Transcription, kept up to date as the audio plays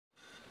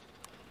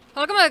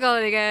我今日我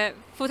哋嘅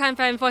full time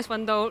fan voice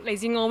揾到嚟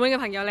自澳門嘅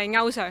朋友嚟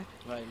歐 Sir。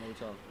係冇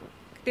錯。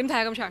點睇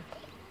啊今場？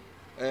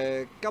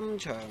今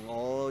場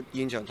我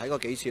現場睇過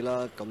幾次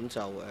啦，咁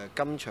就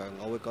今場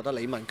我會覺得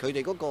李文佢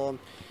哋嗰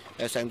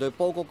個成隊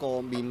波嗰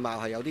個面貌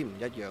係有啲唔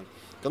一樣。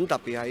咁特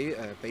別喺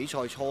比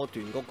賽初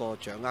段嗰個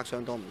掌握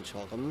相當唔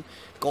錯。咁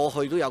過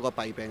去都有個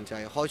弊病就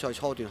係開賽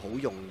初段好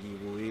容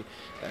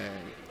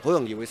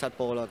易會失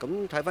波啦。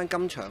咁睇翻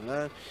今場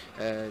呢，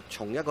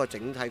從一個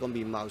整體個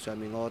面貌上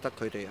面，我覺得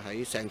佢哋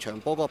喺成場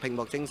波嗰個拼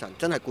搏精神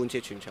真係貫徹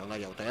全場啦，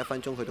由第1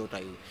分鐘去到第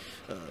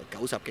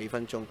90幾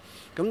分鐘。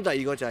咁第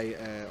二個就係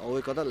我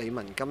會覺得李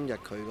文今日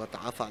佢個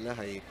打法呢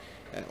係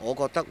我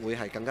覺得會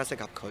係更加適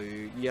合佢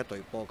呢一隊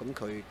波。咁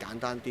佢簡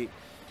單啲。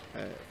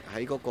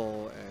喺嗰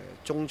個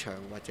中場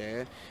或者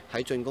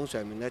喺進攻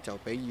上面呢，就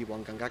比以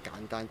往更加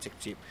簡單直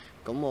接。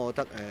咁我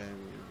覺得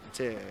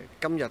即係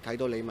今日睇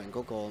到李文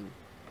嗰個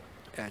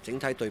整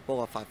體對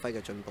波嘅發揮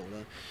嘅進步啦。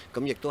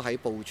咁亦都喺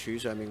部署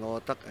上面，我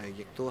覺得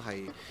亦都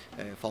係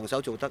防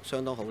守做得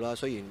相當好啦。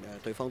雖然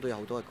對方都有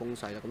好多嘅攻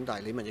勢啦，咁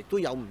但係李文亦都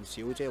有唔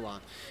少即係話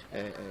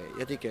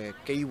一啲嘅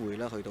機會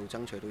啦，去到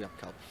爭取到入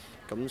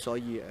球。咁所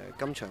以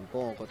今場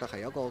波我覺得係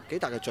有一個幾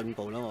大嘅進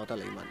步啦。我覺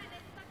得李文。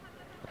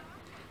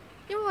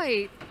因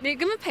為你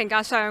咁樣評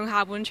價上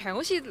下半場，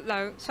好似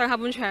上下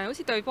半場好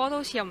似對波都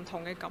好似有唔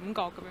同嘅感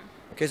覺咁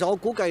樣。其實我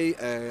估計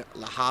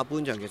下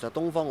半場其實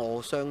東方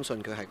我相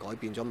信佢係改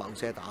變咗某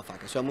些打法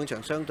嘅。上半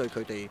場相對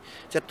佢哋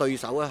即係對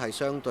手咧係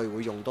相對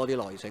會用多啲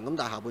耐性，咁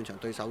但係下半場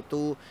對手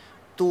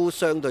都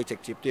相對直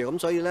接啲，咁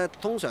所以呢，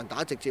通常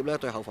打直接呢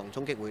對後防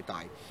衝擊會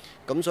大，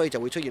咁所以就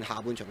會出現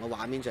下半場嘅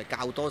畫面就係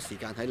較多時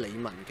間喺李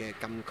文嘅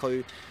禁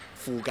區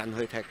附近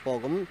去踢波。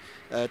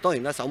咁當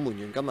然啦，守門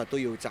員今日都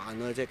要讚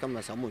啦，即係今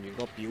日守門員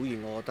個表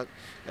現，我覺得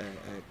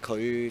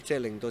佢即係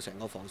令到成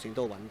個防線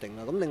都穩定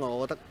啦。咁另外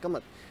我覺得今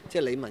日即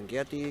係李文嘅一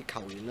啲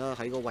球員啦，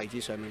喺個位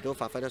置上面都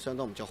發揮得相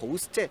當唔錯，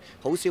即係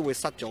好少會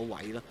失咗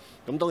位啦。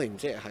咁當然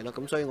即係啦，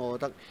咁所以我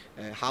覺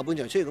得下半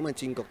場出現咁嘅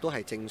戰局都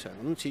係正常。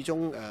咁始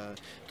終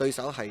對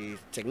手係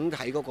整體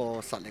嗰個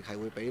實力係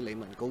會比李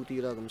文高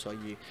啲啦。咁所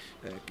以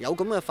有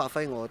咁嘅發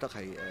揮，我覺得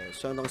係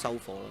相當收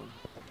貨咯。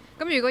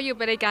咁如果要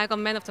俾你揀一個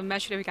Man of the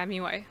Match，你會揀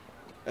邊位？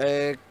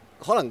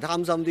可能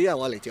貪心啲，因為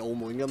我係嚟自澳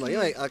門㗎嘛。因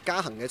為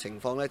嘉恒嘅情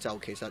況呢，就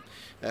其實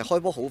開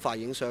波好快已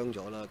經傷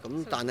咗啦。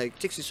咁但係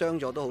即使傷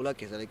咗都好啦，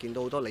其實你見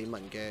到好多李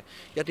文嘅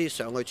一啲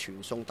上去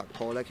傳送突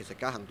破呢，其實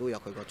嘉恒都有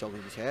佢個作用，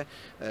而且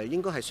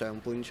應該係上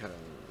半場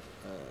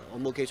我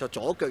冇記錯，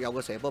左腳有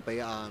個射波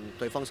俾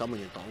對方守門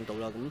員擋到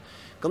啦。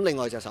咁另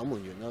外就係守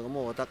門員啦。咁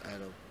我覺得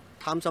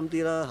貪心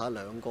啲啦嚇，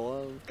兩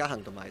個嘉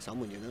恒同埋守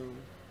門員啦。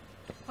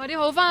快啲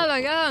好翻啊，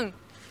梁嘉！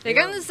嚟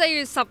緊4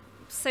月14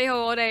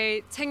號，我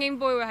哋菁英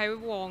盃會喺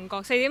旺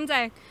角4點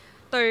正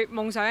對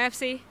夢想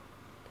FC。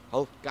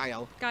好，加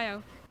油！加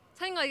油！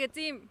親愛嘅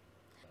尖，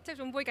足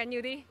總盃緊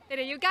要啲，你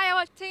哋要加油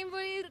啊！菁英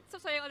盃濕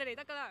碎我哋嚟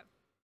得㗎啦！